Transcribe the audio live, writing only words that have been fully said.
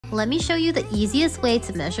Let me show you the easiest way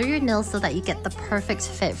to measure your nails so that you get the perfect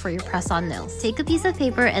fit for your press-on nails. Take a piece of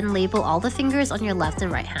paper and label all the fingers on your left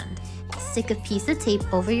and right hand. Stick a piece of tape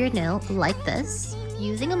over your nail like this.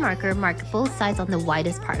 Using a marker, mark both sides on the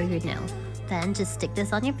widest part of your nail. Then just stick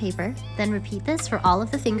this on your paper. Then repeat this for all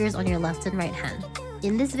of the fingers on your left and right hand.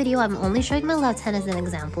 In this video, I'm only showing my left hand as an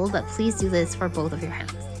example, but please do this for both of your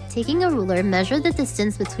hands. Taking a ruler, measure the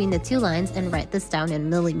distance between the two lines and write this down in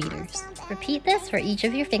millimeters. Repeat this for each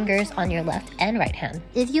of your fingers on your left and right hand.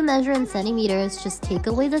 If you measure in centimeters, just take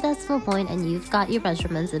away the decimal point and you've got your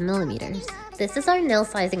measurements in millimeters. This is our nail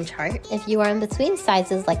sizing chart. If you are in between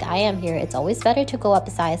sizes like I am here, it's always better to go up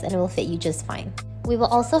a size and it will fit you just fine. We will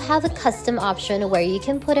also have a custom option where you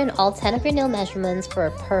can put in all 10 of your nail measurements for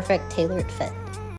a perfect tailored fit.